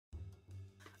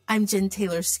I'm Jen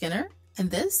Taylor Skinner,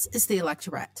 and this is the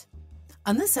Electorette.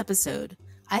 On this episode,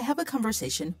 I have a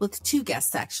conversation with two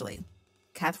guests, actually.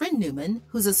 Katherine Newman,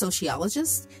 who's a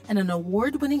sociologist and an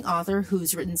award-winning author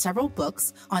who's written several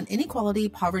books on inequality,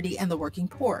 poverty, and the working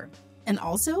poor. And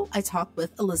also, I talked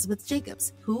with Elisabeth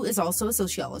Jacobs, who is also a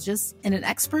sociologist and an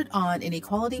expert on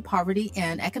inequality, poverty,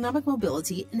 and economic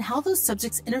mobility and how those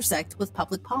subjects intersect with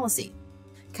public policy.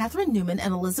 Katherine Newman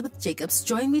and Elisabeth Jacobs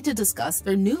joined me to discuss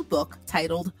their new book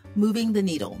titled Moving the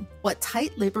Needle: What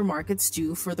Tight Labor Markets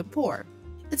Do for the Poor.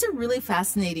 It's a really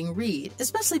fascinating read,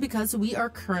 especially because we are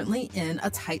currently in a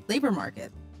tight labor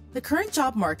market. The current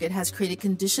job market has created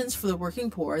conditions for the working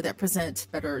poor that present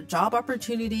better job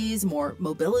opportunities, more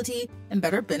mobility, and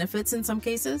better benefits in some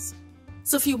cases.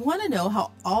 So if you want to know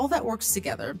how all that works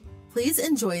together, please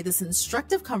enjoy this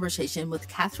instructive conversation with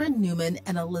Katherine Newman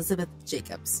and Elisabeth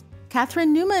Jacobs.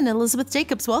 Katherine Newman and Elisabeth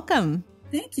Jacobs, welcome.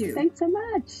 Thank you. Thanks so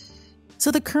much.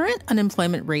 So the current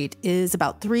unemployment rate is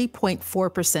about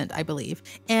 3.4%, I believe,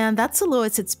 and that's the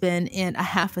lowest it's been in a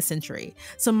half a century.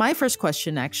 So my first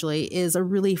question actually is a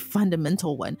really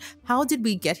fundamental one. How did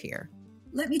we get here?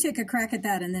 Let me take a crack at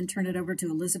that and then turn it over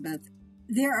to Elisabeth.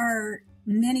 There are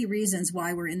many reasons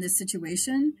why we're in this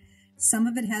situation. Some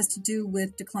of it has to do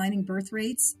with declining birth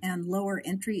rates and lower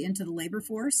entry into the labor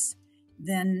force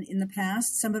than in the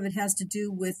past. Some of it has to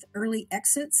do with early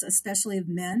exits, especially of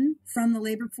men from the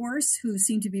labor force who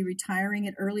seem to be retiring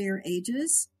at earlier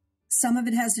ages. Some of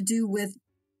it has to do with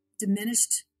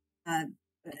diminished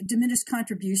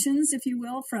contributions, if you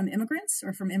will, from immigrants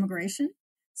or from immigration.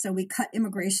 So we cut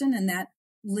immigration and that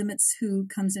limits who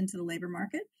comes into the labor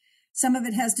market. Some of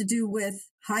it has to do with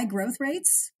high growth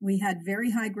rates. We had very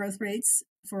high growth rates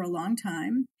for a long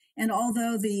time. And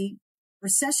although the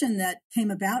recession that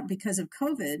came about because of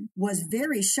COVID was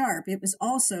very sharp, it was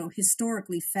also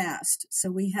historically fast. So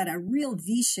we had a real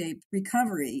V-shaped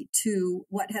recovery to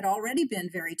what had already been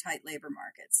very tight labor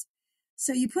markets.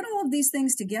 So you put all of these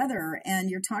things together and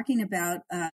you're talking about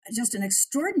just an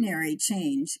extraordinary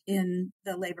change in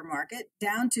the labor market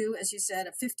down to, as you said,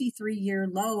 a 53-year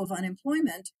low of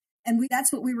unemployment. And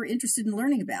that's what we were interested in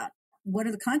learning about. What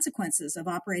are the consequences of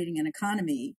operating an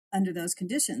economy under those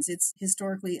conditions? It's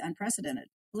historically unprecedented.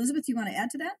 Elisabeth, you want to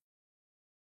add to that?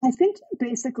 I think you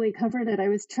basically covered it. I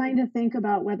was trying to think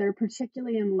about whether,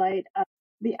 particularly in light of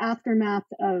the aftermath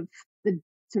of the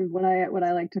sort of what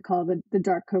I like to call the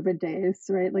dark COVID days,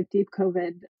 right? Like deep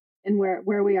COVID and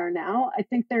where we are now. I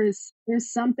think there's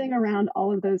something around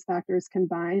all of those factors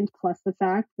combined, plus the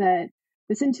fact that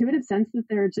this intuitive sense that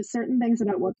there are just certain things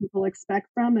about what people expect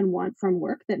from and want from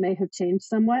work that may have changed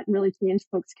somewhat and really changed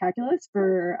folks' calculus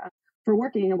for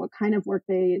working and what kind of work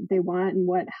they want and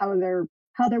how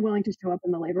they're willing to show up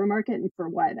in the labor market and for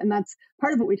what. And that's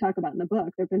part of what we talk about in the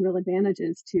book. There have been real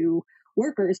advantages to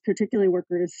workers, particularly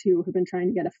workers who have been trying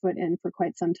to get a foot in for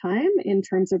quite some time in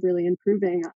terms of really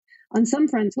improving on some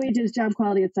fronts, wages, job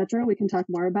quality, et cetera. We can talk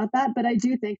more about that. But I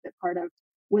do think that part of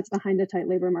what's behind a tight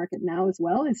labor market now as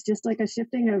well is just like a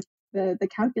shifting of the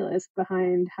calculus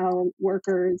behind how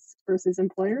workers versus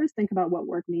employers think about what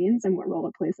work means and what role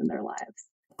it plays in their lives.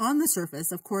 On the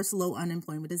surface, of course, low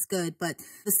unemployment is good, but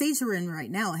the stage we're in right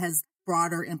now has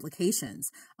broader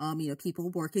implications. People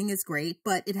working is great,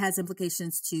 but it has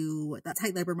implications to that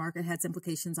tight labor market has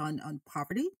implications on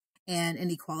poverty and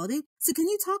inequality. So can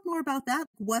you talk more about that,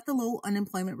 what the low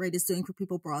unemployment rate is doing for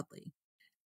people broadly?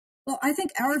 Well, I think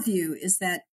our view is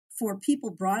that for people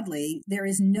broadly, there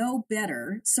is no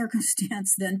better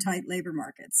circumstance than tight labor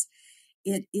markets.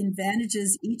 It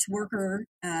advantages each worker,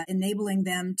 enabling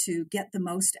them to get the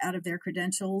most out of their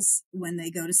credentials when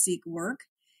they go to seek work.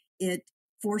 It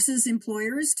forces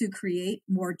employers to create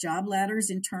more job ladders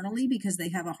internally because they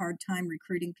have a hard time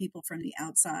recruiting people from the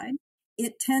outside.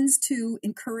 It tends to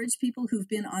encourage people who've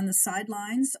been on the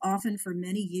sidelines, often for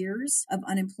many years of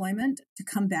unemployment, to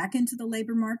come back into the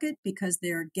labor market because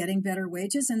they're getting better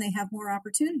wages and they have more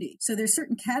opportunity. So there's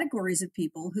certain categories of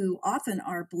people who often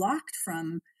are blocked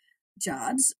from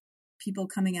jobs. People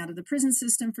coming out of the prison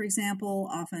system, for example,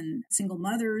 often single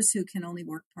mothers who can only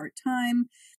work part-time.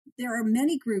 There are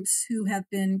many groups who have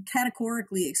been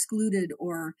categorically excluded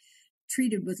or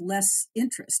treated with less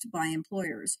interest by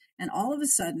employers. And all of a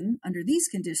sudden, under these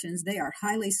conditions, they are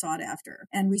highly sought after.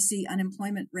 And we see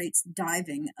unemployment rates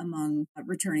diving among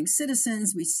returning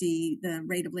citizens. We see the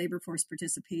rate of labor force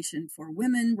participation for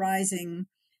women rising.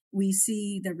 We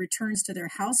see the returns to their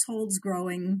households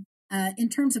growing. In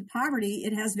terms of poverty,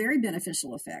 it has very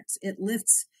beneficial effects. It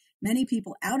lifts many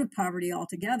people out of poverty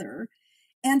altogether.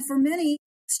 And for many,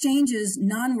 exchanges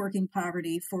non-working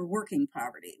poverty for working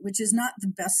poverty, which is not the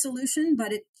best solution,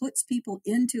 but it puts people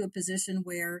into a position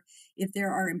where if there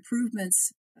are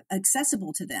improvements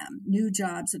accessible to them, new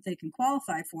jobs that they can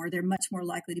qualify for, they're much more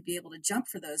likely to be able to jump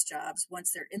for those jobs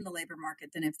once they're in the labor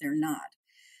market than if they're not.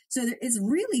 So it's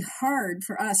really hard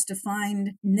for us to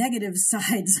find negative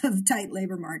sides of tight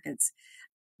labor markets.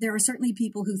 There are certainly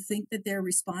people who think that they're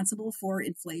responsible for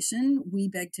inflation. We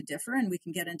beg to differ, and we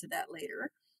can get into that later.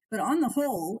 But on the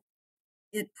whole,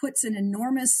 it puts an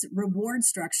enormous reward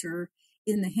structure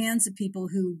in the hands of people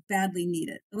who badly need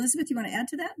it. Elisabeth, you want to add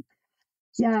to that?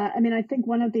 Yeah, I mean, I think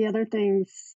one of the other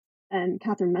things, and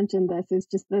Katherine mentioned this, is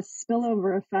just the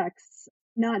spillover effects,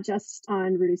 not just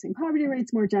on reducing poverty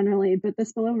rates more generally, but the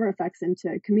spillover effects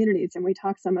into communities. And we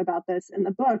talk some about this in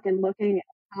the book, and looking at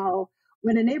how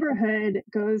when a neighborhood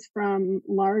goes from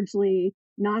largely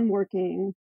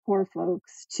non-working poor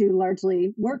folks to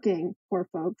largely working poor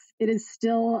folks, it is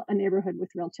still a neighborhood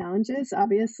with real challenges,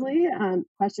 obviously.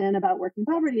 Question about working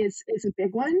poverty is a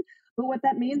big one. But what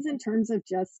that means in terms of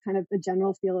just kind of the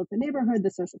general feel of the neighborhood,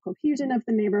 the social cohesion of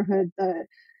the neighborhood, the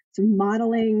sort of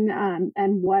modeling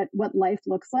and what life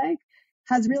looks like,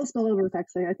 has real spillover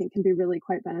effects that I think can be really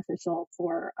quite beneficial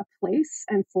for a place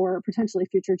and for potentially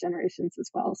future generations as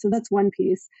well. So that's one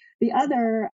piece. The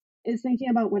other is thinking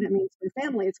about what it means for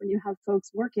families when you have folks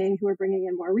working who are bringing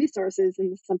in more resources.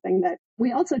 And this is something that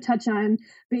we also touch on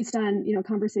based on,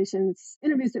 conversations,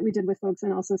 interviews that we did with folks,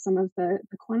 and also some of the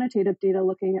quantitative data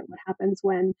looking at what happens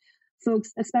when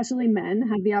folks, especially men,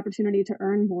 have the opportunity to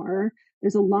earn more.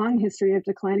 There's a long history of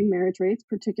declining marriage rates,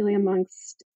 particularly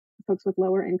amongst folks with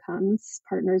lower incomes,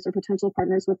 partners or potential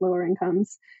partners with lower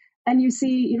incomes. And you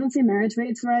don't see marriage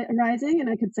rates rising. And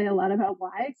I could say a lot about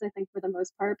why, because I think for the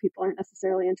most part, people aren't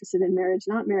necessarily interested in marriage,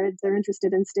 not marriage. They're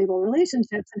interested in stable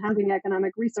relationships, and having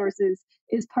economic resources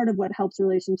is part of what helps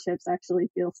relationships actually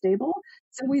feel stable.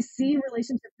 So we see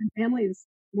relationships and families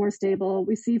more stable.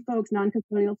 We see folks,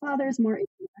 non-custodial fathers, more able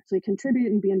to actually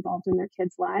contribute and be involved in their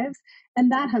kids' lives.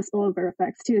 And that has spillover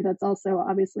effects too. That's also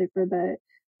obviously for the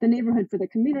neighborhood, for the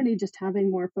community. Just having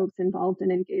more folks involved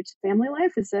in engaged family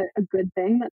life is a good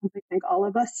thing that I think all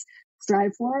of us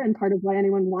strive for. And part of why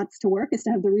anyone wants to work is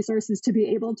to have the resources to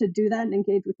be able to do that and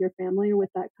engage with your family with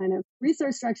that kind of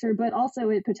resource structure. But also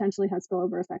it potentially has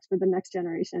spillover effects for the next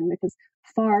generation, because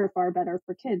far, far better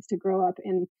for kids to grow up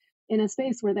in a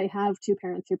space where they have two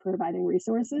parents who are providing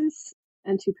resources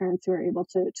and two parents who are able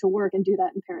to work and do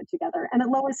that and parent together. And it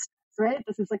lowers stress, right?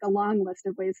 This is like a long list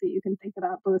of ways that you can think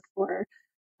about, both for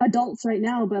adults right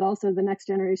now, but also the next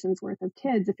generation's worth of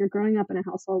kids. If you're growing up in a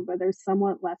household where there's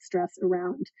somewhat less stress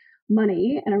around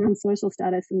money and around social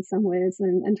status in some ways,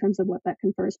 and in terms of what that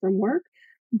confers from work,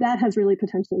 that has really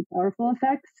potentially powerful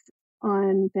effects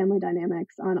on family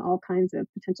dynamics, on all kinds of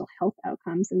potential health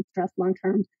outcomes and stress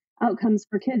long-term outcomes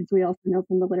for kids. We also know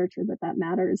from the literature that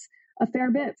matters a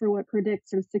fair bit for what predicts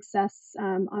sort of success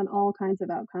on all kinds of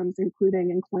outcomes,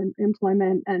 including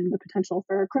employment and the potential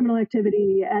for criminal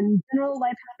activity and general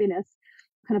life happiness.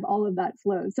 Kind of all of that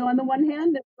flows. So on the one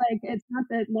hand, it's not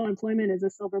that low employment is a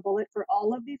silver bullet for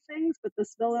all of these things, but the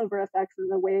spillover effects are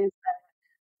the ways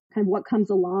that kind of what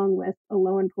comes along with a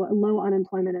low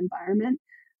unemployment environment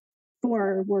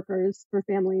for workers, for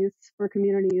families, for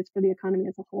communities, for the economy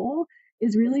as a whole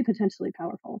is really potentially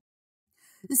powerful.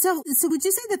 So would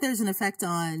you say that there's an effect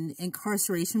on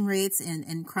incarceration rates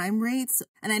and crime rates?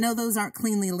 And I know those aren't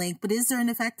cleanly linked, but is there an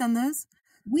effect on those?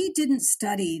 We didn't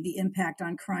study the impact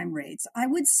on crime rates. I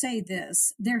would say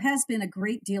this: there has been a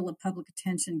great deal of public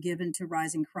attention given to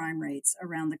rising crime rates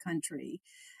around the country.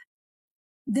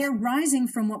 They're rising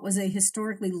from what was a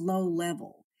historically low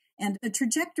level. And the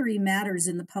trajectory matters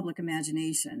in the public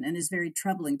imagination and is very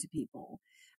troubling to people.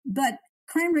 But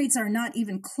crime rates are not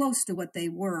even close to what they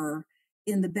were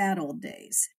in the bad old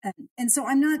days. And so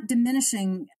I'm not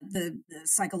diminishing the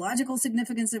psychological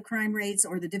significance of crime rates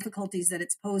or the difficulties that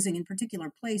it's posing in particular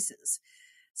places.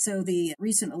 So the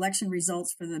recent election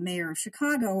results for the mayor of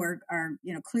Chicago are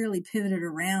clearly pivoted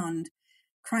around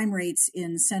crime rates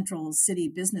in central city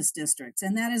business districts.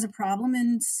 And that is a problem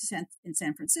in San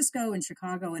Francisco, in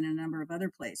Chicago, and a number of other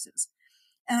places.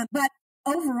 But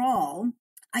overall,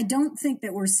 I don't think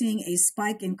that we're seeing a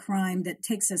spike in crime that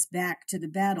takes us back to the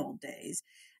bad old days.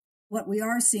 What we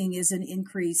are seeing is an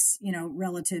increase,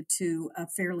 relative to a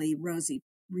fairly rosy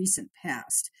recent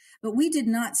past. But we did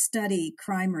not study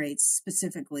crime rates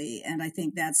specifically, and I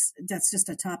think that's just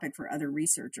a topic for other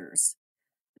researchers.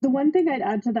 The one thing I'd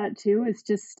add to that too is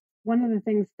just one of the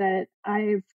things that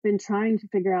I've been trying to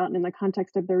figure out in the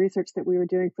context of the research that we were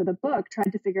doing for the book,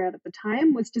 tried to figure out at the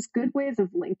time, was just good ways of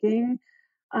linking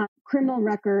criminal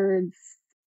records,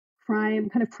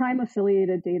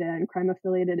 crime-affiliated data and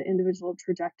crime-affiliated individual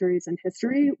trajectories and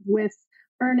history with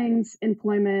earnings,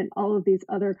 employment, all of these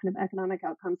other kind of economic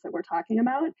outcomes that we're talking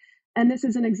about. And this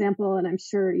is an example, and I'm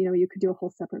sure, you could do a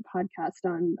whole separate podcast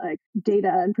on like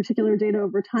data, and particular data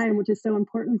over time, which is so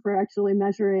important for actually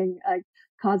measuring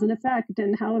cause and effect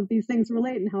and how these things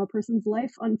relate and how a person's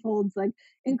life unfolds, like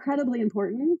incredibly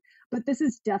important. But this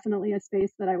is definitely a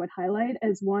space that I would highlight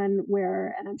as one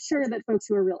where, and I'm sure that folks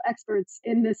who are real experts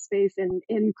in this space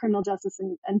in criminal justice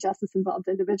and justice involved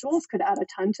individuals could add a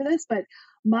ton to this. But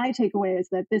my takeaway is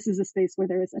that this is a space where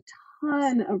there is a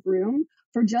ton of room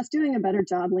for just doing a better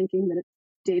job linking the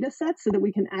data sets so that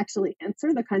we can actually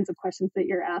answer the kinds of questions that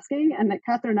you're asking, and that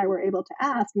Katherine and I were able to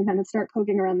ask and kind of start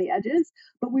poking around the edges.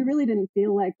 But we really didn't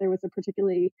feel like there was a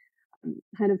particularly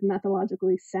kind of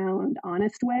methodologically sound,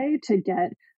 honest way to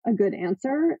get a good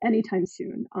answer anytime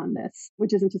soon on this,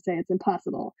 which isn't to say it's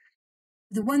impossible.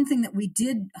 The one thing that we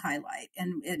did highlight,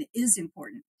 and it is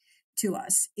important to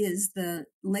us, is the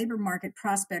labor market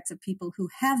prospects of people who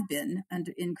have been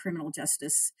in criminal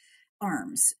justice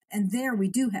arms. And there we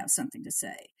do have something to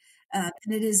say. And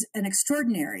it is an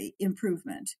extraordinary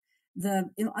improvement.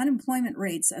 The unemployment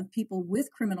rates of people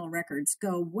with criminal records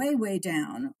go way, way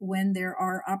down when there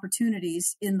are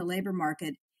opportunities in the labor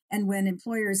market, and when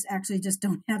employers actually just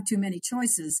don't have too many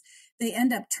choices. They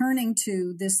end up turning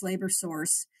to this labor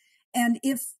source. And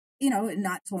if,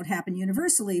 not won't happen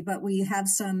universally, but we have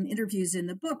some interviews in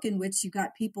the book in which you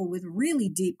got people with really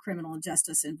deep criminal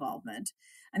justice involvement.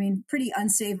 I mean, pretty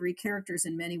unsavory characters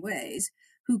in many ways,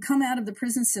 who come out of the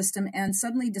prison system and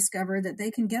suddenly discover that they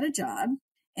can get a job.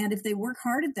 And if they work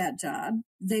hard at that job,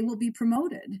 they will be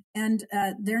promoted, and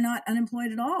they're not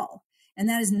unemployed at all. And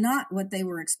that is not what they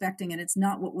were expecting. And it's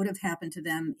not what would have happened to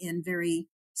them in very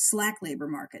slack labor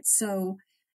markets. So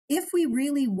if we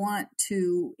really want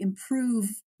to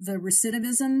improve the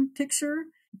recidivism picture,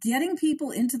 getting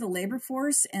people into the labor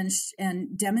force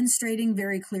and demonstrating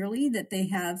very clearly that they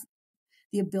have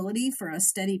the ability for a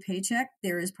steady paycheck,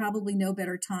 there is probably no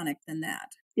better tonic than that.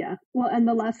 Yeah. Well, and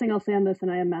the last thing I'll say on this,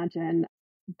 and I imagine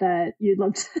that you'd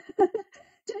love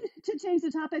to change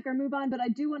the topic or move on, but I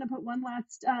do want to put one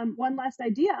last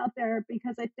idea out there,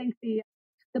 because I think the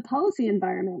policy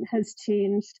environment has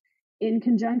changed in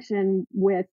conjunction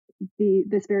with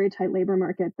this very tight labor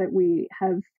market that we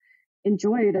have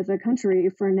enjoyed as a country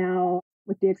for now,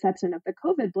 with the exception of the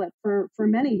COVID blip, for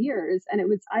many years. And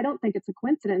I don't think it's a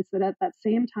coincidence that at that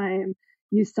same time,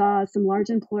 you saw some large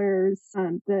employers,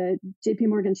 the JP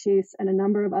Morgan Chase and a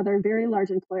number of other very large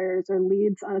employers are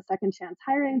leads on a second chance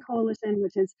hiring coalition,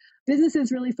 which is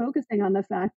businesses really focusing on the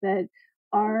fact that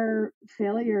our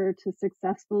failure to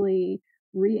successfully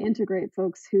reintegrate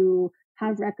folks who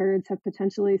have records, have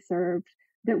potentially served,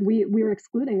 that we were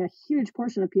excluding a huge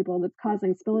portion of people, that's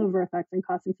causing spillover effects and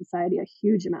costing society a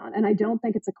huge amount. And I don't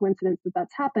think it's a coincidence that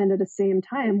that's happened at the same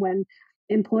time when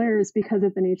employers, because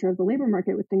of the nature of the labor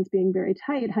market, with things being very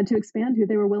tight, had to expand who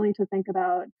they were willing to think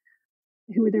about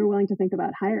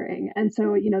hiring. And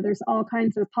so, there's all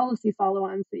kinds of policy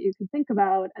follow-ons that you can think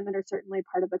about, and that are certainly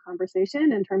part of the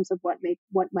conversation in terms of what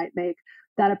might make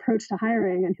that approach to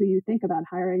hiring and who you think about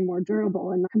hiring more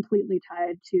durable, and completely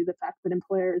tied to the fact that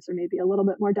employers are maybe a little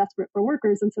bit more desperate for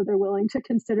workers, and so they're willing to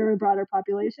consider a broader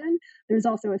population. There's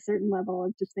also a certain level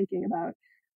of just thinking about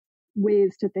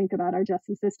ways to think about our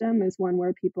justice system as one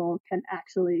where people can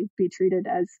actually be treated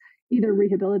as either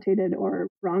rehabilitated or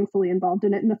wrongfully involved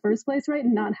in it in the first place, right?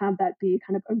 And not have that be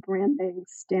kind of a branding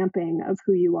stamping of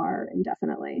who you are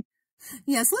indefinitely.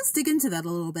 Yeah, so let's dig into that a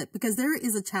little bit, because there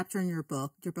is a chapter in your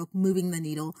book, Moving the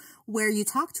Needle, where you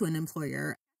talk to an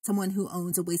employer, someone who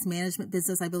owns a waste management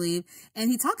business, I believe.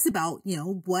 And he talks about,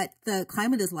 what the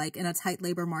climate is like in a tight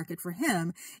labor market for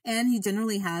him. And he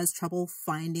generally has trouble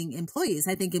finding employees.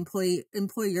 I think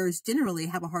employers generally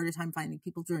have a harder time finding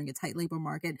people during a tight labor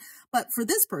market. But for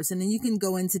this person, and you can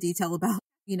go into detail about,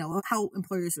 how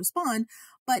employers respond,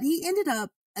 but he ended up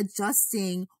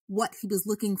adjusting what he was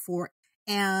looking for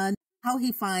and how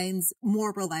he finds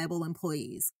more reliable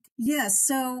employees. Yes.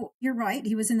 So you're right.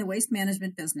 He was in the waste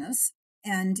management business.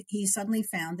 And he suddenly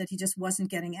found that he just wasn't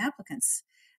getting applicants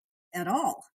at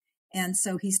all. And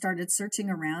so he started searching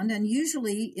around. And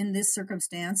usually in this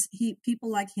circumstance,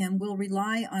 people like him will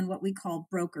rely on what we call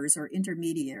brokers or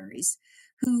intermediaries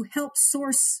who help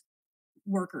source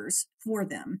workers for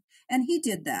them. And he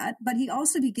did that. But he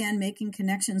also began making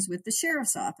connections with the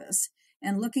sheriff's office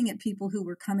and looking at people who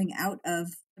were coming out of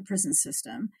the prison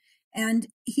system. And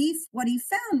what he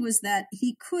found was that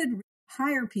he could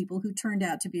hire people who turned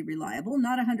out to be reliable,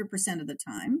 not 100% of the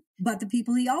time, but the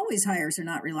people he always hires are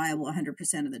not reliable 100%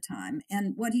 of the time.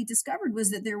 And what he discovered was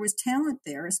that there was talent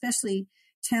there, especially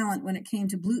talent when it came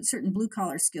to certain blue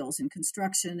collar skills in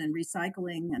construction and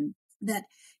recycling, and that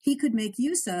he could make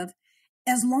use of.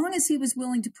 as long as he was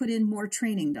willing to put in more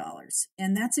training dollars.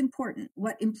 And that's important.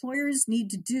 What employers need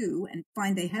to do and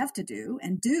find they have to do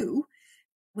and do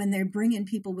when they bring in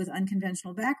people with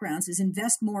unconventional backgrounds is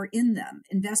invest more in them,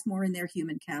 invest more in their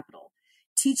human capital,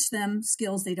 teach them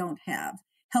skills they don't have,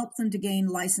 help them to gain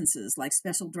licenses like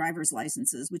special driver's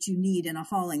licenses, which you need in a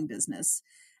hauling business,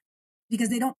 because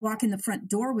they don't walk in the front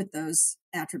door with those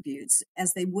attributes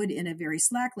as they would in a very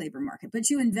slack labor market. But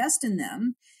you invest in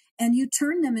them and you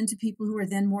turn them into people who are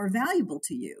then more valuable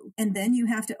to you. And then you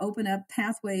have to open up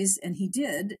pathways, and he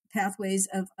did, pathways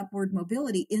of upward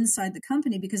mobility inside the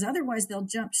company, because otherwise they'll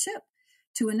jump ship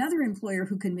to another employer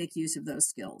who can make use of those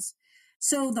skills.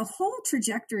 So the whole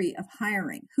trajectory of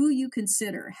hiring, who you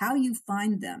consider, how you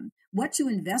find them, what you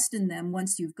invest in them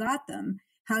once you've got them,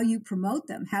 how you promote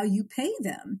them, how you pay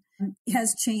them,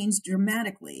 has changed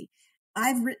dramatically.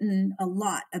 I've written a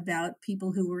lot about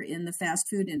people who were in the fast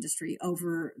food industry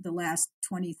over the last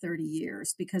 20, 30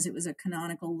 years because it was a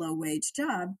canonical low-wage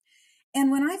job.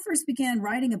 And when I first began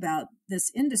writing about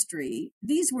this industry,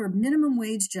 these were minimum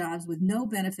wage jobs with no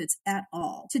benefits at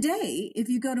all. Today, if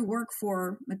you go to work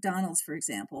for McDonald's, for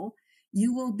example,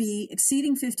 you will be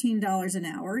exceeding $15 an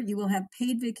hour. You will have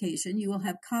paid vacation. You will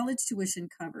have college tuition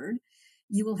covered.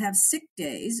 You will have sick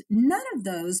days. None of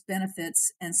those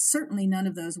benefits, and certainly none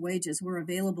of those wages, were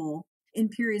available in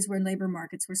periods when labor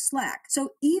markets were slack. So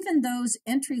even those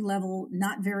entry-level,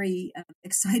 not very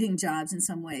exciting jobs in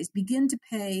some ways, begin to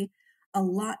pay a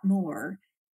lot more.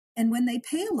 And when they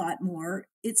pay a lot more,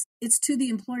 it's to the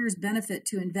employer's benefit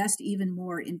to invest even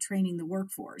more in training the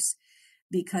workforce,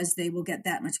 because they will get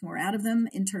that much more out of them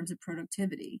in terms of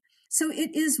productivity. So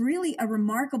it is really a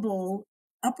remarkable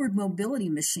upward mobility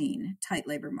machine, tight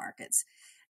labor markets.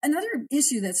 Another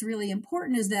issue that's really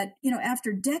important is that,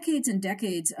 after decades and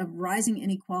decades of rising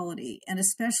inequality, and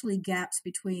especially gaps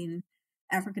between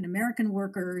African American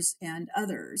workers and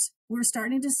others, we're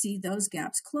starting to see those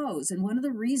gaps close. And one of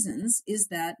the reasons is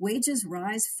that wages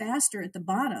rise faster at the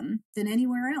bottom than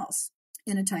anywhere else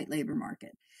in a tight labor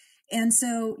market. And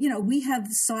so, we have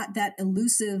sought that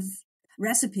elusive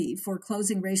recipe for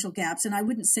closing racial gaps. And I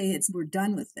wouldn't say we're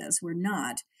done with this. We're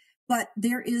not. But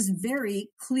there is very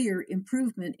clear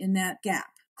improvement in that gap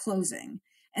closing.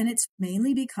 And it's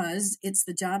mainly because it's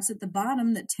the jobs at the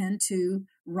bottom that tend to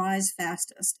rise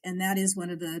fastest. And that is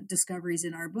one of the discoveries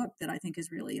in our book that I think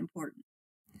is really important.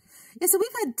 Yeah, so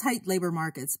we've had tight labor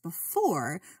markets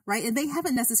before, right? And they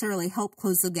haven't necessarily helped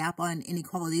close the gap on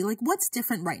inequality. Like, what's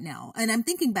different right now? And I'm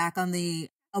thinking back on the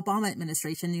Obama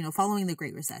administration, following the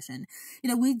Great Recession.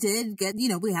 We did get,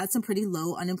 we had some pretty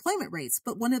low unemployment rates.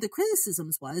 But one of the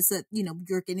criticisms was that,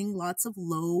 you're getting lots of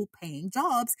low paying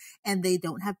jobs and they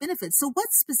don't have benefits. So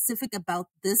what's specific about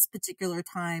this particular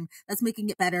time that's making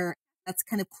it better? That's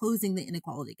kind of closing the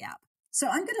inequality gap. So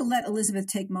I'm going to let Elisabeth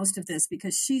take most of this,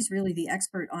 because she's really the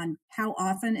expert on how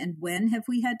often and when have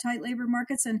we had tight labor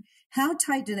markets, and how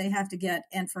tight do they have to get,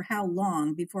 and for how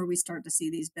long before we start to see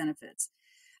these benefits.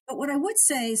 But what I would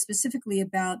say specifically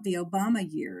about the Obama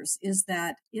years is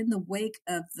that in the wake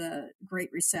of the Great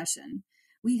Recession,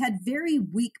 we had very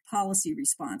weak policy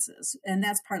responses. And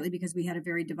that's partly because we had a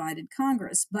very divided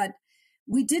Congress. But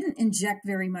we didn't inject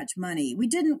very much money. We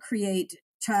didn't create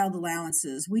child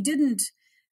allowances. We didn't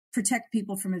protect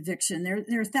people from eviction.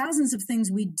 There are thousands of things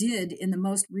we did in the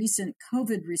most recent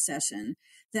COVID recession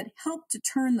that helped to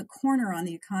turn the corner on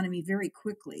the economy very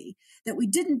quickly that we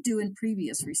didn't do in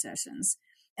previous recessions.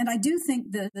 And I do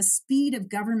think the speed of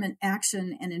government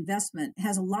action and investment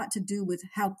has a lot to do with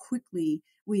how quickly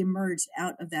we emerged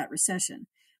out of that recession.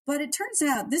 But it turns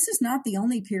out this is not the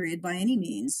only period by any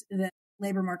means that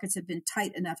labor markets have been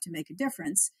tight enough to make a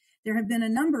difference. There have been a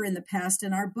number in the past,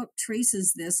 and our book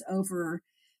traces this over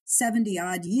 70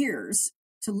 odd years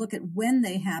to look at when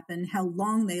they happen, how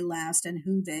long they last, and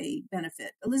who they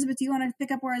benefit. Elisabeth, do you want to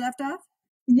pick up where I left off?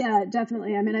 Yeah,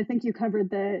 definitely. I mean, I think you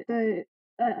covered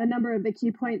a number of the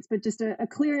key points, but just a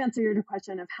clear answer to your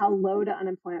question of how low do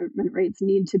unemployment rates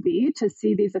need to be to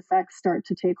see these effects start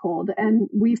to take hold. And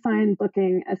we find,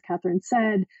 looking, as Katherine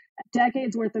said,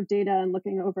 decades worth of data and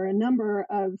looking over a number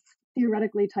of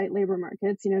theoretically tight labor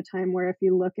markets, time where if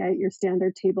you look at your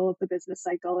standard table of the business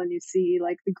cycle and you see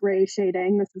like the gray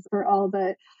shading, this is for all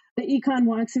the econ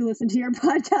wonks who listen to your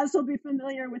podcast will be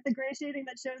familiar with the gray shading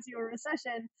that shows you a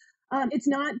recession. It's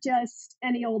not just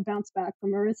any old bounce back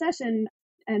from a recession.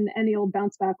 and any old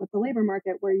bounce back with the labor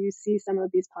market where you see some of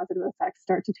these positive effects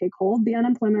start to take hold. The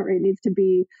unemployment rate needs to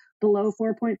be below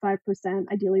 4.5%,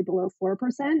 ideally below 4%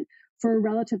 for a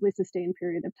relatively sustained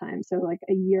period of time. So like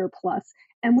a year plus.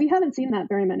 And we haven't seen that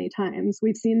very many times.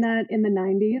 We've seen that in the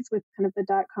 90s with kind of the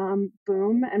dot-com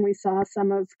boom. And we saw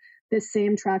some of this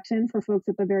same traction for folks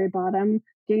at the very bottom,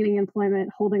 gaining employment,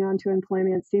 holding on to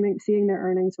employment, seeing their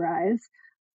earnings rise.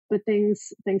 But things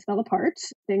fell apart.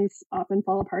 Things often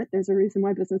fall apart. There's a reason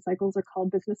why business cycles are called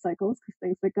business cycles, because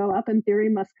things that go up in theory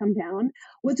must come down.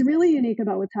 What's really unique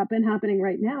about what's been happening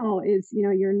right now is,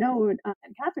 your note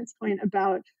and Katherine's point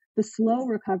about the slow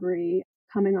recovery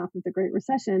coming off of the Great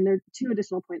Recession. There are two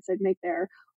additional points I'd make there.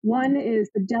 One is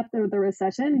the depth of the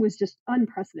recession was just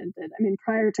unprecedented. I mean,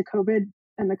 prior to COVID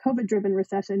and the COVID-driven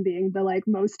recession being the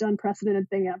most unprecedented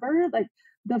thing ever,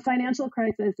 the financial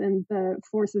crisis and the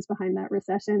forces behind that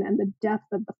recession and the depth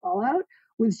of the fallout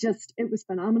it was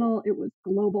phenomenal. It was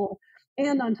global.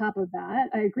 And on top of that,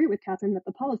 I agree with Katherine that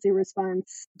the policy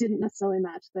response didn't necessarily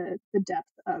match the depth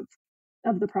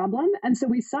of the problem. And so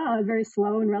we saw a very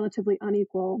slow and relatively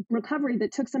unequal recovery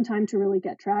that took some time to really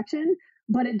get traction,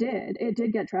 but it did. It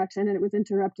did get traction, and it was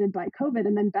interrupted by COVID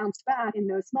and then bounced back in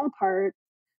no small part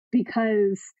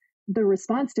because the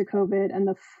response to COVID and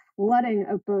the flooding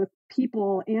of both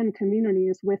people and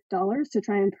communities with dollars to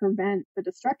try and prevent the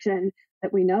destruction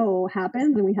that we know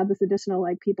happens. And we had this additional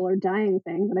people are dying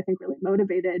thing that I think really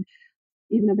motivated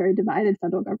even a very divided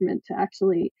federal government to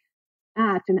actually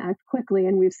act quickly.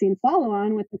 And we've seen follow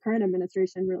on with the current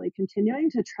administration really continuing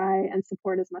to try and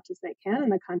support as much as they can in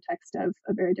the context of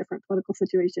a very different political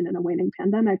situation and a waning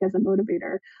pandemic as a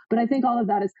motivator. But I think all of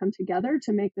that has come together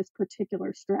to make this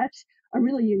particular stretch a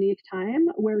really unique time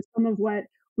where some of what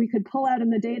we could pull out in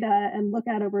the data and look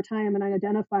at over time and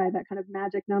identify that kind of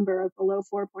magic number of below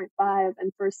 4.5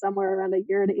 and for somewhere around a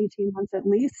year to 18 months at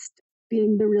least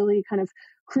being the really kind of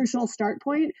crucial start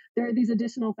point. There are these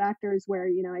additional factors where,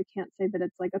 I can't say that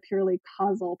it's a purely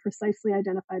causal, precisely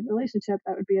identified relationship.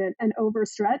 That would be an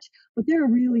overstretch, but there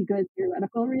are really good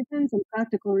theoretical reasons and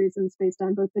practical reasons based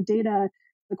on both the data,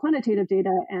 the quantitative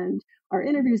data, and our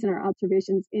interviews and our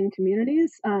observations in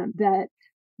communities that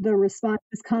the response,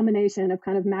 this combination of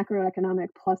kind of macroeconomic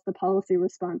plus the policy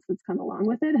response that's come along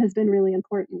with it has been really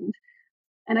important.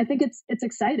 And I think it's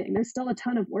exciting. There's still a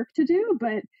ton of work to do,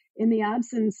 but in the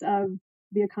absence of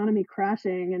the economy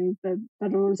crashing and the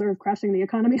Federal Reserve crashing the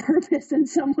economy purpose in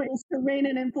some ways to rein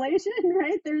in inflation,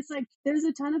 right? There's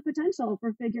a ton of potential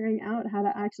for figuring out how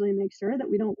to actually make sure that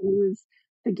we don't lose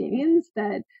the gains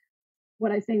that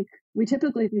what I think we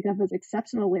typically think of as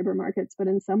exceptional labor markets, but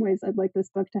in some ways I'd like this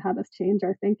book to have us change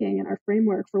our thinking and our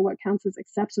framework for what counts as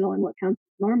exceptional and what counts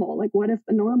as normal. What if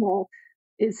the normal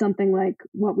is something like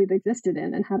what we've existed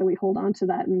in, and how do we hold on to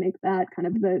that and make that kind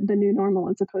of the new normal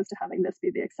as opposed to having this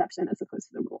be the exception as opposed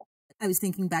to the rule. I was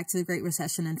thinking back to the Great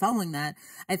Recession and following that,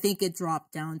 I think it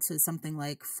dropped down to something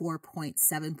like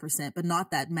 4.7%, but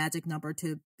not that magic number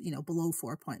to, below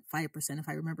 4.5%, if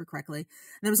I remember correctly. And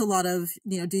there was a lot of,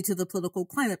 due to the political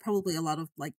climate, probably a lot of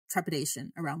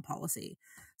trepidation around policy.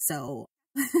 So,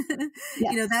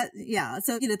 yes.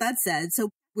 So, that said, so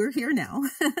we're here now.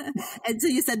 And so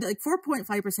you said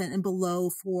 4.5% and below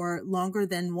for longer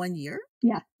than 1 year?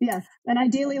 Yeah. And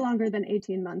ideally longer than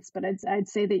 18 months, but I'd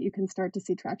say that you can start to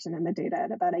see traction in the data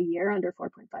at about a year under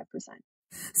 4.5%.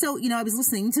 So, I was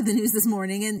listening to the news this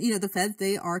morning and, the Fed,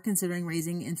 they are considering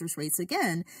raising interest rates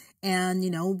again. And,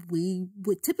 we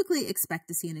would typically expect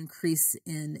to see an increase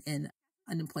in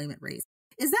unemployment rate.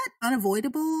 Is that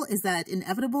unavoidable? Is that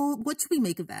inevitable? What should we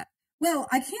make of that? Well,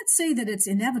 I can't say that it's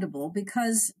inevitable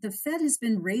because the Fed has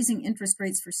been raising interest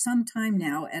rates for some time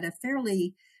now at a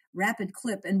fairly rapid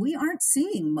clip, and we aren't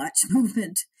seeing much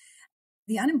movement.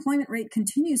 The unemployment rate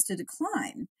continues to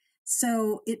decline.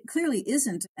 So it clearly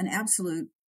isn't an absolute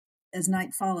as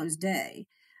night follows day.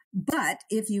 But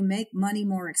if you make money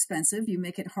more expensive, you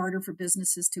make it harder for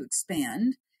businesses to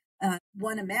expand.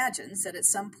 One imagines that at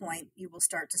some point you will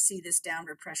start to see this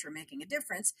downward pressure making a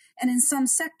difference. And in some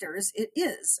sectors, it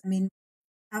is. I mean,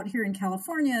 out here in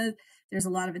California, there's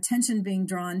a lot of attention being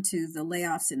drawn to the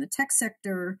layoffs in the tech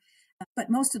sector.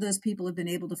 But most of those people have been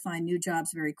able to find new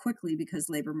jobs very quickly because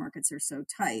labor markets are so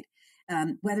tight.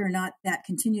 Whether or not that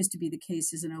continues to be the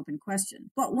case is an open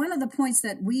question. But one of the points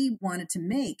that we wanted to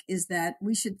make is that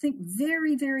we should think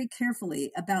very, very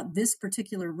carefully about this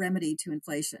particular remedy to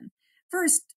inflation.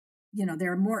 First,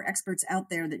 there are more experts out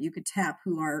there that you could tap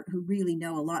who really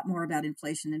know a lot more about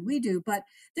inflation than we do. But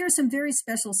there are some very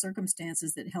special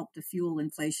circumstances that help to fuel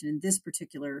inflation in this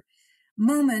particular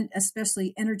moment,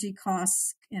 especially energy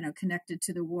costs, connected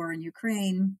to the war in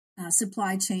Ukraine,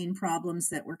 supply chain problems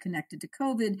that were connected to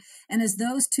COVID. And as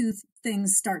those two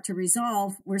things start to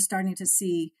resolve, we're starting to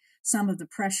see some of the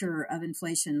pressure of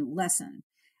inflation lessen.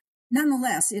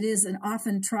 Nonetheless, it is an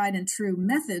often tried and true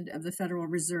method of the Federal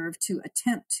Reserve to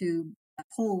attempt to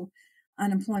pull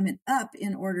unemployment up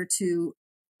in order to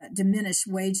diminish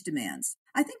wage demands.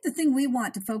 I think the thing we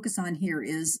want to focus on here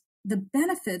is the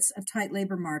benefits of tight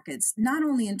labor markets, not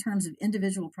only in terms of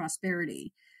individual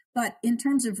prosperity, but in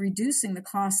terms of reducing the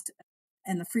cost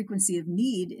and the frequency of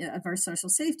need of our social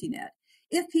safety net.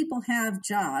 If people have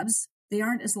jobs, they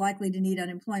aren't as likely to need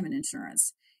unemployment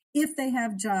insurance. If they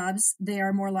have jobs, they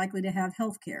are more likely to have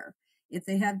health care. If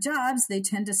they have jobs, their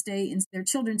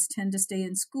children tend to stay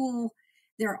in school.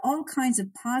 There are all kinds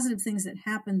of positive things that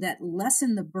happen that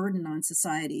lessen the burden on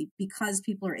society because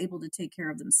people are able to take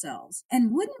care of themselves.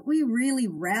 And wouldn't we really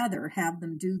rather have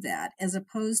them do that as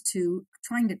opposed to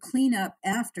trying to clean up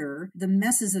after the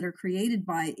messes that are created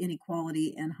by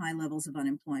inequality and high levels of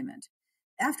unemployment?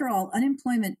 After all,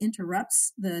 unemployment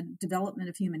interrupts the development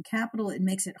of human capital. It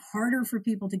makes it harder for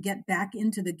people to get back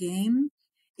into the game.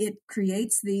 It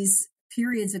creates these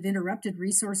periods of interrupted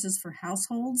resources for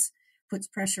households, puts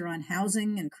pressure on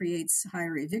housing, and creates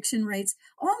higher eviction rates.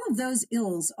 All of those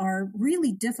ills are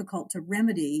really difficult to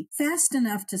remedy fast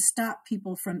enough to stop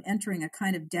people from entering a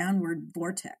kind of downward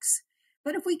vortex.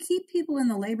 But if we keep people in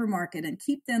the labor market and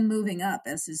keep them moving up,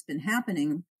 as has been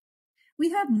happening,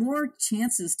 we have more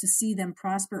chances to see them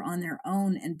prosper on their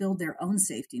own and build their own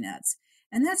safety nets.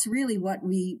 And that's really what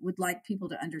we would like people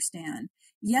to understand.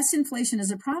 Yes, inflation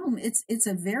is a problem. It's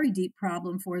a very deep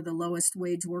problem for the lowest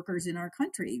wage workers in our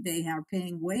country. They are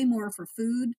paying way more for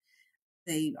food.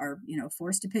 They are,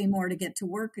 forced to pay more to get to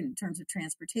work in terms of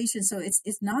transportation. So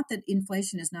it's not that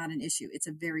inflation is not an issue. It's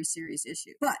a very serious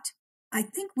issue. But I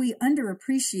think we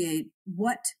underappreciate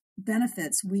what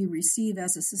benefits we receive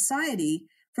as a society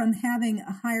from having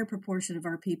a higher proportion of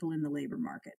our people in the labor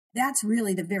market. That's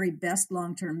really the very best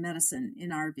long-term medicine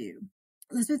in our view.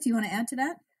 Elisabeth, do you want to add to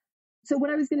that? So what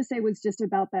I was going to say was just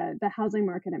about the housing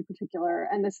market in particular.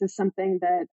 And this is something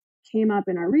that came up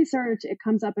in our research. It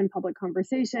comes up in public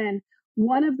conversation.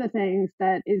 One of the things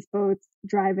that is both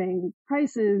driving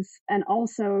prices and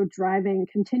also driving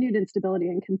continued instability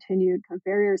and continued kind of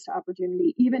barriers to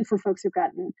opportunity, even for folks who've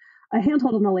gotten a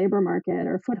handhold in the labor market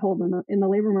or a foothold in the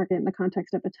labor market in the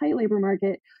context of a tight labor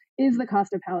market, is the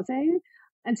cost of housing.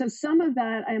 And so some of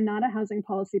that, I am not a housing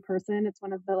policy person. It's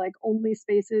one of the only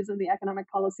spaces in the economic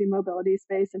policy mobility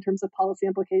space in terms of policy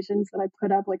implications that I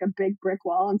put up a big brick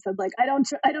wall and said I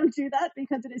don't do that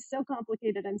because it is so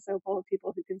complicated and so full of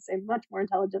people who can say much more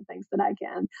intelligent things than I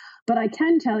can. But I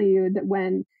can tell you that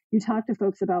when you talk to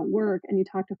folks about work and you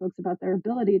talk to folks about their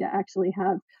ability to actually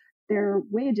have their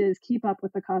wages keep up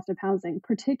with the cost of housing,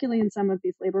 particularly in some of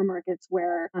these labor markets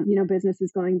where, business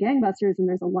is going gangbusters and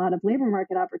there's a lot of labor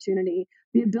market opportunity,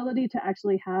 the ability to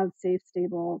actually have safe,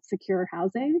 stable, secure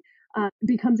housing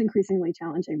becomes increasingly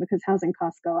challenging because housing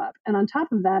costs go up. And on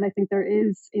top of that, I think there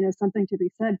is, something to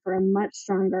be said for a much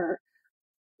stronger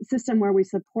system where we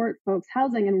support folks'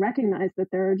 housing and recognize that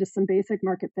there are just some basic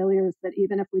market failures that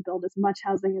even if we build as much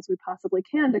housing as we possibly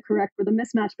can to correct for the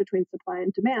mismatch between supply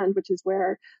and demand, which is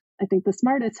where I think the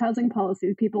smartest housing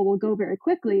policies people will go very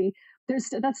quickly,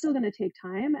 that's still going to take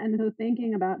time. And so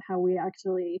thinking about how we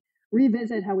actually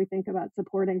revisit how we think about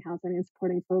supporting housing and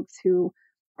supporting folks who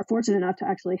are fortunate enough to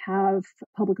actually have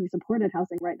publicly supported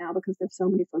housing right now, because there's so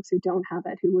many folks who don't have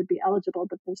it who would be eligible,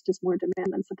 but there's just more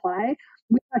demand than supply.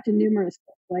 We talked to numerous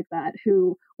folks like that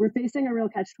who were facing a real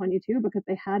catch-22 because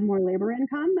they had more labor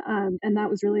income, and that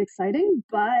was really exciting,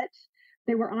 but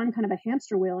they were on kind of a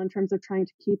hamster wheel in terms of trying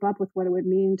to keep up with what it would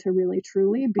mean to really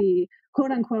truly be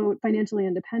quote unquote financially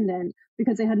independent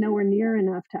because they had nowhere near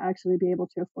enough to actually be able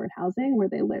to afford housing where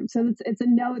they live. So it's a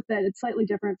note that it's slightly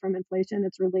different from inflation.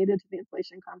 It's related to the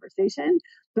inflation conversation.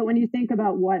 But when you think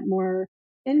about what more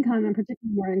income, and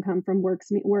particularly more income from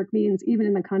work means, even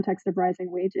in the context of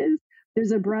rising wages,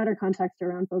 there's a broader context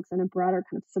around folks and a broader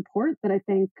kind of support that I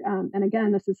think, and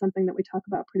again, this is something that we talk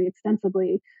about pretty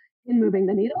extensively in Moving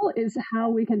the Needle, is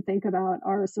how we can think about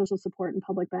our social support and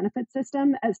public benefit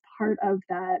system as part of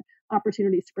that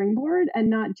opportunity springboard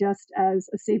and not just as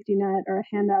a safety net or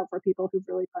a handout for people who've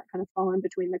really kind of fallen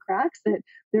between the cracks, that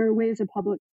there are ways of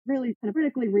really kind of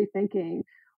critically rethinking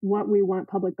what we want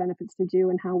public benefits to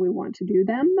do and how we want to do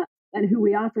them and who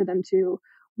we offer them to,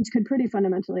 which could pretty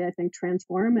fundamentally, I think,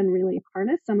 transform and really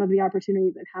harness some of the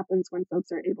opportunity that happens when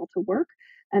folks are able to work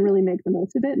and really make the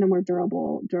most of it in a more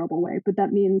durable way. But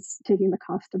that means taking the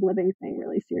cost of living thing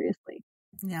really seriously.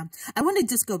 Yeah. I want to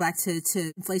just go back to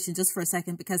inflation just for a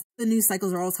second, because the news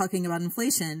cycles are all talking about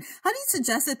inflation. How do you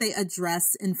suggest that they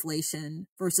address inflation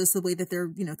versus the way that they're,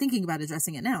 thinking about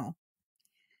addressing it now?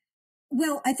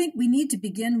 Well, I think we need to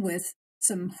begin with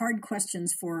some hard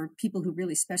questions for people who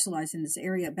really specialize in this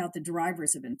area about the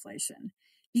drivers of inflation.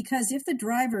 Because if the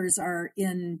drivers are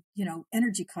in,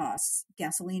 energy costs,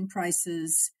 gasoline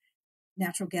prices,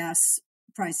 natural gas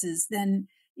prices, then,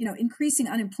 increasing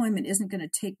unemployment isn't going to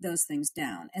take those things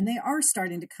down. And they are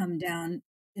starting to come down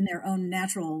in their own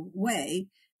natural way.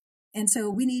 And so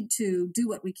we need to do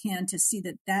what we can to see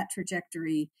that that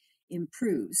trajectory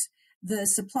improves. The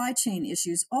supply chain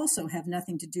issues also have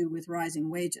nothing to do with rising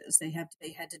wages. They had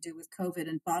to do with COVID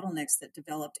and bottlenecks that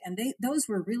developed, and those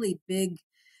were really big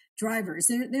drivers.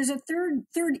 There's a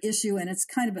third issue, and it's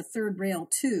kind of a third rail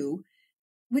too,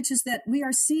 which is that we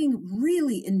are seeing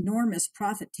really enormous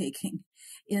profit taking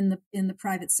in the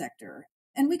private sector,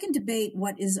 and we can debate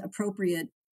what is appropriate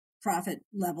profit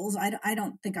levels. I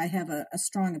don't think I have a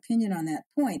strong opinion on that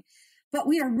point. But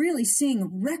we are really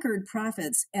seeing record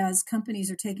profits as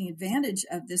companies are taking advantage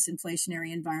of this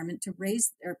inflationary environment to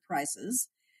raise their prices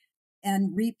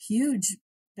and reap huge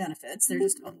benefits. They're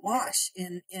just awash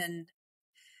in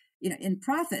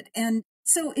profit. And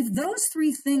so if those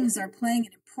three things are playing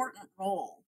an important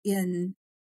role in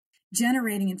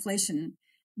generating inflation,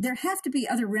 there have to be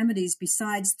other remedies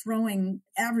besides throwing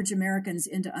average Americans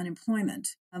into unemployment,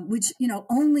 which,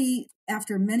 only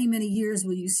after many, many years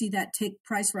will you see that take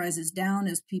price rises down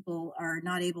as people are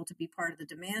not able to be part of the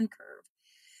demand curve.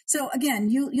 So again,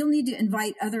 you'll need to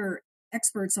invite other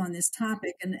experts on this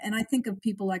topic. And I think of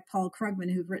people like Paul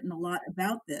Krugman, who've written a lot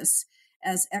about this,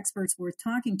 as experts worth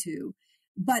talking to.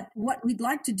 But what we'd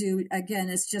like to do, again,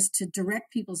 is just to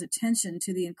direct people's attention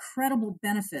to the incredible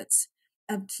benefits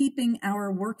of keeping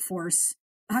our workforce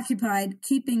occupied,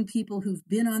 keeping people who've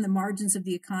been on the margins of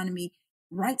the economy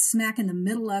right smack in the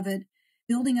middle of it,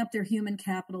 building up their human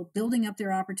capital, building up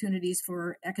their opportunities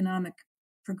for economic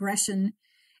progression.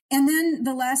 And then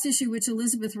the last issue, which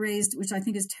Elisabeth raised, which I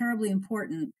think is terribly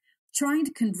important, trying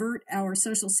to convert our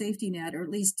social safety net, or at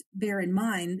least bear in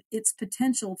mind its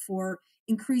potential for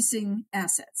increasing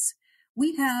assets.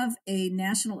 We have a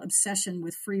national obsession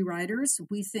with free riders.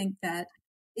 We think that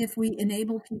if we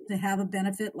enable people to have a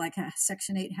benefit like a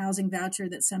Section 8 housing voucher,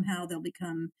 that somehow they'll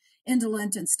become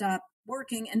indolent and stop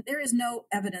working. And there is no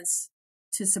evidence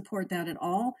to support that at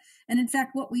all. And in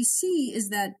fact, what we see is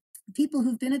that people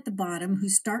who've been at the bottom, who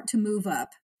start to move up,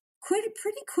 pretty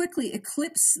quickly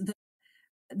eclipse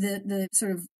the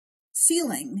sort of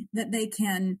ceiling that they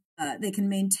can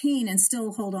maintain and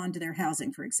still hold on to their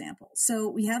housing, for example. So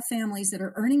we have families that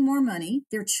are earning more money,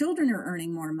 their children are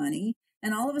earning more money,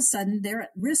 and all of a sudden they're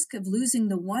at risk of losing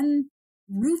the one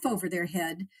roof over their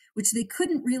head, which they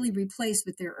couldn't really replace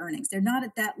with their earnings. They're not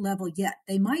at that level yet.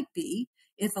 They might be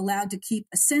if allowed to keep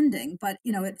ascending, but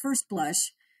at first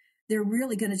blush, they're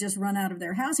really going to just run out of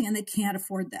their housing, and they can't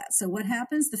afford that. So what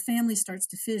happens? The family starts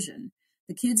to fission.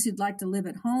 The kids who'd like to live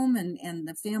at home and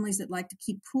the families that like to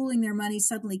keep pooling their money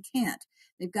suddenly can't.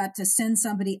 They've got to send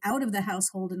somebody out of the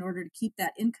household in order to keep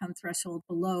that income threshold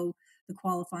below the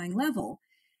qualifying level.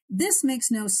 This makes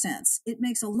no sense. It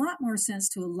makes a lot more sense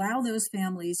to allow those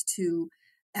families to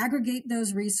aggregate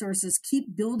those resources,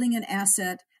 keep building an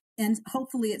asset, and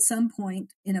hopefully at some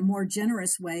point in a more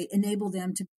generous way, enable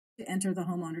them to enter the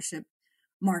homeownership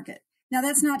market. Now,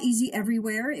 that's not easy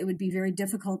everywhere. It would be very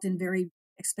difficult in very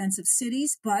expensive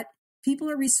cities, but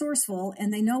people are resourceful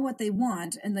and they know what they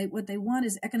want, and what they want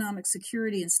is economic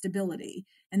security and stability,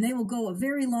 and they will go a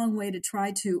very long way to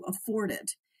try to afford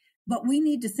it. But we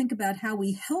need to think about how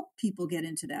we help people get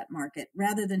into that market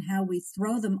rather than how we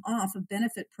throw them off of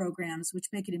benefit programs, which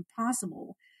make it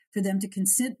impossible for them to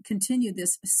continue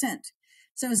this ascent.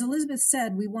 So as Elisabeth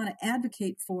said, we want to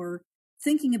advocate for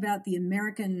thinking about the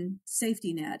American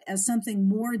safety net as something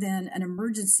more than an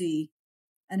emergency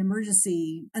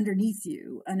underneath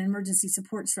you, an emergency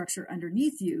support structure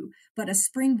underneath you, but a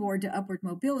springboard to upward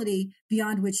mobility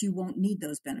beyond which you won't need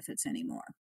those benefits anymore.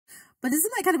 But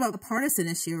isn't that kind of a partisan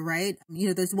issue, right?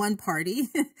 There's one party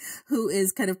who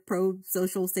is kind of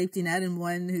pro-social safety net and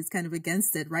one who's kind of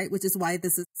against it, right? Which is why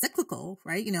this is cyclical,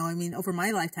 right? Over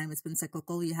my lifetime, it's been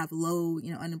cyclical. You have low,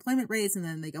 unemployment rates, and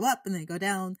then they go up and they go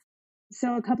down.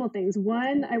 So a couple of things.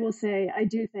 One, I will say, I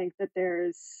do think that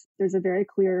there's a very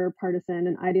clear partisan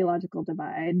and ideological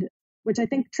divide, which I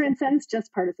think transcends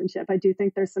just partisanship. I do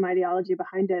think there's some ideology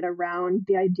behind it around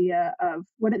the idea of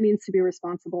what it means to be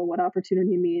responsible, what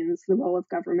opportunity means, the role of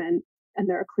government, and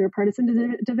there are clear partisan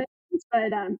divisions.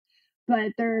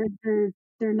 But there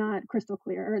they're not crystal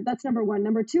clear. That's number one.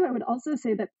 Number two, I would also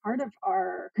say that part of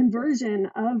our conversion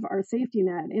of our safety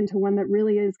net into one that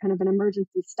really is kind of an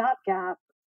emergency stopgap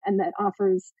and that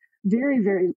offers very,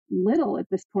 very little at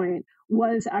this point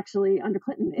was actually under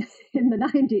Clinton in the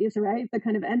 90s, right? The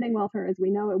kind of ending welfare as we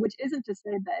know it, which isn't to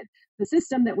say that the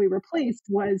system that we replaced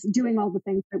was doing all the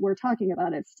things that we're talking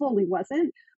about. It fully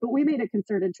wasn't, but we made a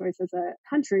concerted choice as a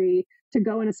country to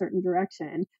go in a certain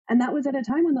direction. And that was at a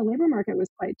time when the labor market was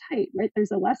quite tight, right?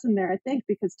 There's a lesson there, I think,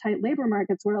 because tight labor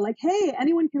markets were like, hey,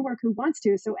 anyone can work who wants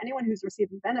to. So anyone who's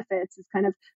receiving benefits is kind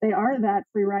of, they are that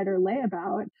free rider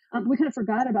layabout. We kind of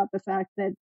forgot about the fact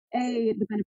that A, the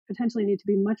benefits potentially need to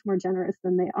be much more generous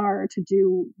than they are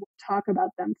to talk about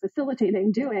them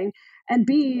facilitating doing. And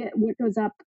B, what goes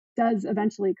up does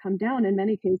eventually come down in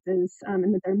many cases,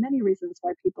 and that there are many reasons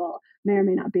why people may or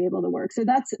may not be able to work. So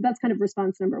that's kind of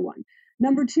response number one.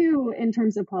 Number two, in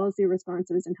terms of policy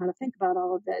responses and how to think about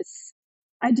all of this,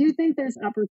 I do think there's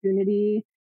opportunity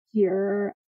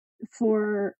here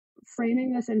for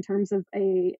framing this in terms of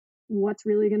what's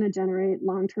really going to generate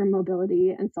long-term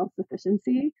mobility and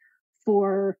self-sufficiency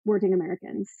for working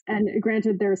Americans. And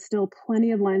granted, there are still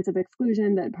plenty of lines of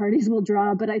exclusion that parties will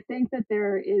draw, but I think that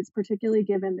there is, particularly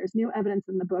given there's new evidence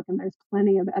in the book and there's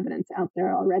plenty of evidence out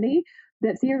there already,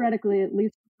 that theoretically, at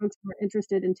least folks who are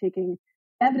interested in taking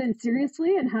evidence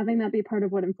seriously and having that be part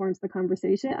of what informs the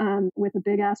conversation, with a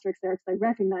big asterisk there, because I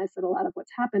recognize that a lot of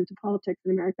what's happened to politics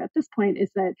in America at this point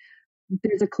is that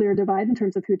there's a clear divide in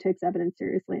terms of who takes evidence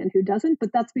seriously and who doesn't, but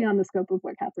that's beyond the scope of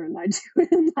what Katherine and I do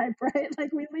in life, right?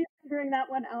 Like we leave figuring that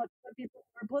one out for people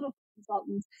who are political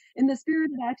consultants in the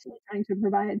spirit of actually trying to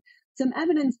provide some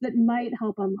evidence that might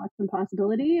help unlock some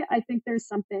possibility. I think there's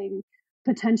something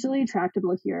potentially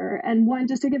tractable here. And one,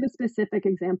 just to give a specific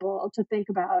example, to think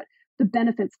about the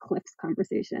benefits cliffs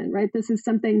conversation, right? This is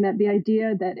something that the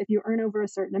idea that if you earn over a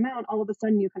certain amount, all of a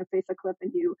sudden you kind of face a cliff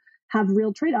and you have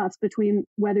real trade-offs between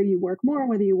whether you work more,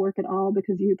 whether you work at all,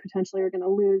 because you potentially are going to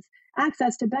lose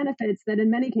access to benefits that in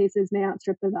many cases may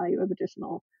outstrip the value of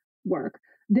additional work.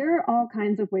 There are all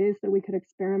kinds of ways that we could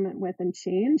experiment with and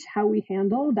change how we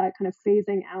handle that kind of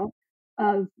phasing out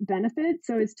of benefits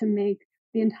so as to make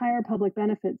the entire public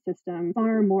benefit system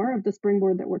far more of the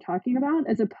springboard that we're talking about,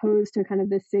 as opposed to kind of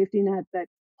this safety net that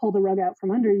pull the rug out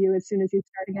from under you as soon as you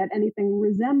start to get anything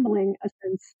resembling a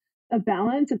sense of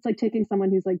balance. It's like taking someone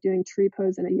who's like doing tree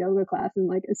pose in a yoga class and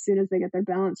like as soon as they get their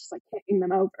balance, just like kicking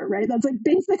them over, right? That's like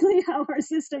basically how our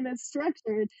system is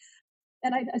structured.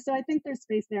 And so I think there's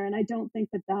space there, and I don't think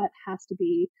that that has to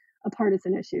be a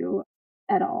partisan issue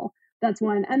at all. That's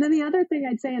one. And then the other thing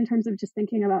I'd say in terms of just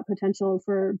thinking about potential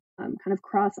for kind of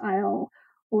cross aisle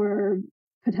or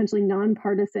potentially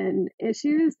nonpartisan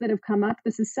issues that have come up,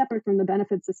 this is separate from the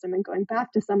benefit system and going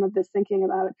back to some of this thinking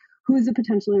about who's a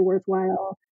potentially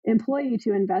worthwhile employee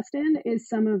to invest in, is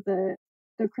some of the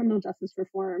criminal justice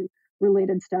reform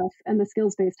related stuff and the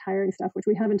skills-based hiring stuff, which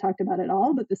we haven't talked about at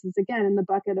all, but this is again in the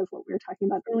bucket of what we were talking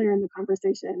about earlier in the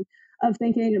conversation of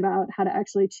thinking about how to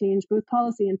actually change both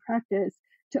policy and practice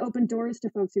to open doors to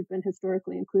folks who've been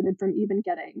historically included from even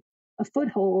getting a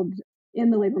foothold in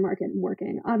the labor market and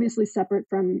working. Obviously separate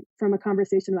from a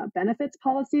conversation about benefits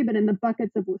policy, but in the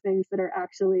buckets of things that are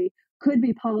actually could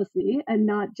be policy and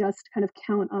not just kind of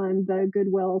count on the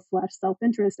goodwill /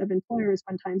 self-interest of employers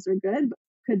when times are good, but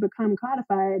could become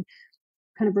codified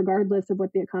kind of regardless of what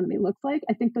the economy looks like.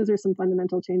 I think those are some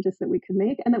fundamental changes that we could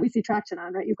make and that we see traction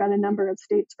on, right? You've got a number of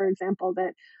states, for example,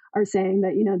 that are saying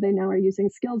that, they now are using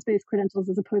skills-based credentials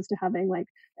as opposed to having like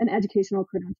an educational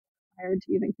credential required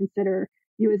to even consider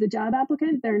you as a job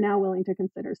applicant. They're now willing to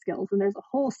consider skills. And there's a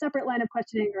whole separate line of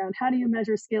questioning around how do you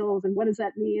measure skills and what does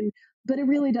that mean? But it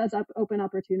really does open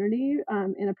opportunity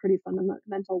in a pretty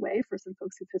fundamental way for some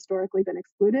folks who've historically been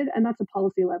excluded. And that's a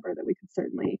policy lever that we could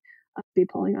certainly be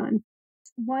pulling on.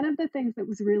 One of the things that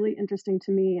was really interesting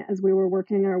to me as we were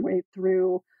working our way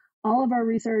through all of our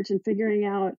research and figuring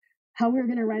out how we were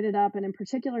going to write it up, and in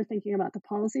particular thinking about the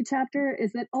policy chapter,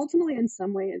 is that ultimately in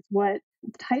some ways what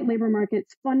tight labor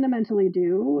markets fundamentally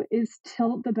do is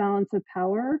tilt the balance of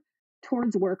power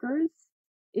towards workers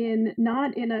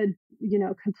not in a,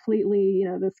 completely,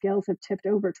 the scales have tipped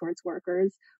over towards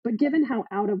workers, but given how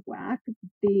out of whack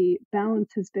the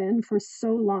balance has been for so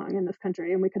long in this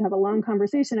country, and we could have a long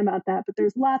conversation about that, but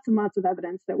there's lots and lots of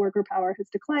evidence that worker power has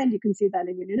declined. You can see that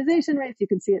in unionization rates, you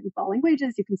can see it in falling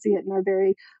wages, you can see it in our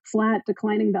very flat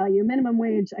declining value minimum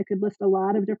wage. I could list a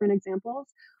lot of different examples.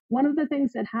 One of the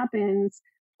things that happens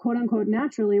quote unquote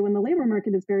naturally when the labor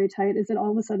market is very tight is that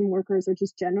all of a sudden workers are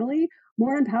just generally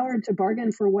more empowered to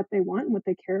bargain for what they want and what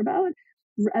they care about.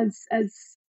 As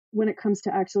when it comes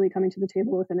to actually coming to the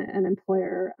table with an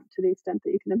employer, to the extent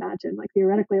that you can imagine, like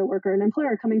theoretically a worker, an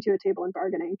employer coming to a table and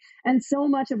bargaining. And so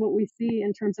much of what we see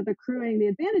in terms of accruing, the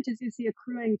advantages you see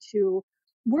accruing to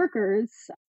workers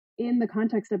in the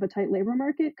context of a tight labor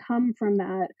market come from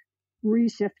that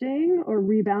reshifting or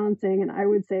rebalancing, and I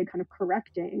would say kind of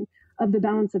correcting of the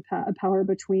balance of power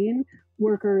between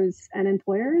workers and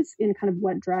employers in kind of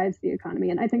what drives the economy.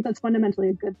 And I think that's fundamentally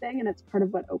a good thing. And it's part of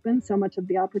what opens so much of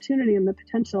the opportunity and the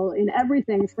potential in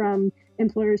everything from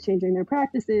employers changing their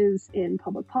practices, in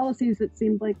public policies that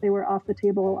seemed like they were off the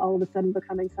table, all of a sudden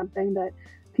becoming something that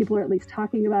people are at least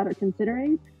talking about or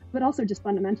considering, but also just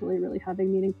fundamentally really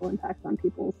having meaningful impacts on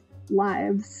people's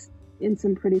lives in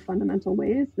some pretty fundamental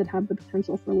ways that have the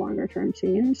potential for longer term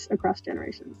change across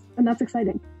generations. And that's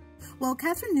exciting. Well,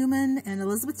 Katherine Newman and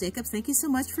Elisabeth Jacobs, thank you so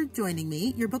much for joining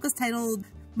me. Your book is titled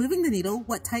Moving the Needle,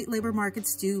 What Tight Labor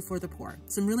Markets Do for the Poor.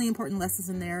 Some really important lessons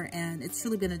in there, and it's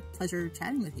really been a pleasure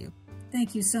chatting with you.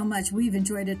 Thank you so much. We've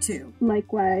enjoyed it too.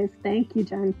 Likewise. Thank you,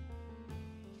 Jen.